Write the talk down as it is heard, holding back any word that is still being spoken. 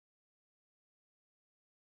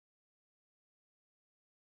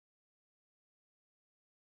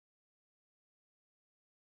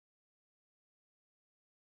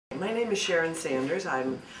My name is Sharon Sanders.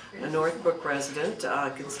 I'm a Northbrook resident,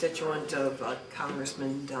 a constituent of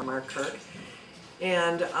Congressman Mark Kirk,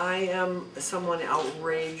 and I am someone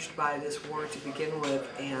outraged by this war to begin with,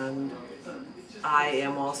 and I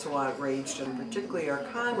am also outraged, and particularly our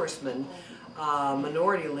Congressman,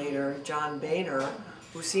 Minority Leader John Boehner,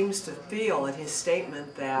 who seems to feel in his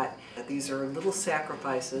statement that these are little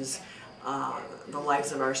sacrifices, the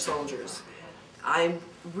lives of our soldiers. I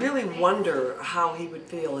really wonder how he would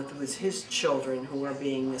feel if it was his children who were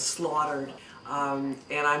being slaughtered. And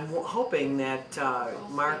I'm hoping that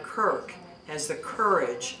Mark Kirk has the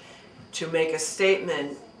courage to make a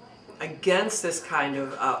statement against this kind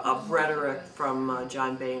of rhetoric from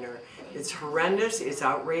John Boehner. It's horrendous, it's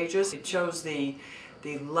outrageous. It shows the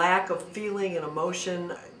lack of feeling and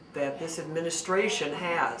emotion that this administration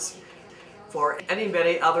has for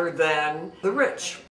anybody other than the rich.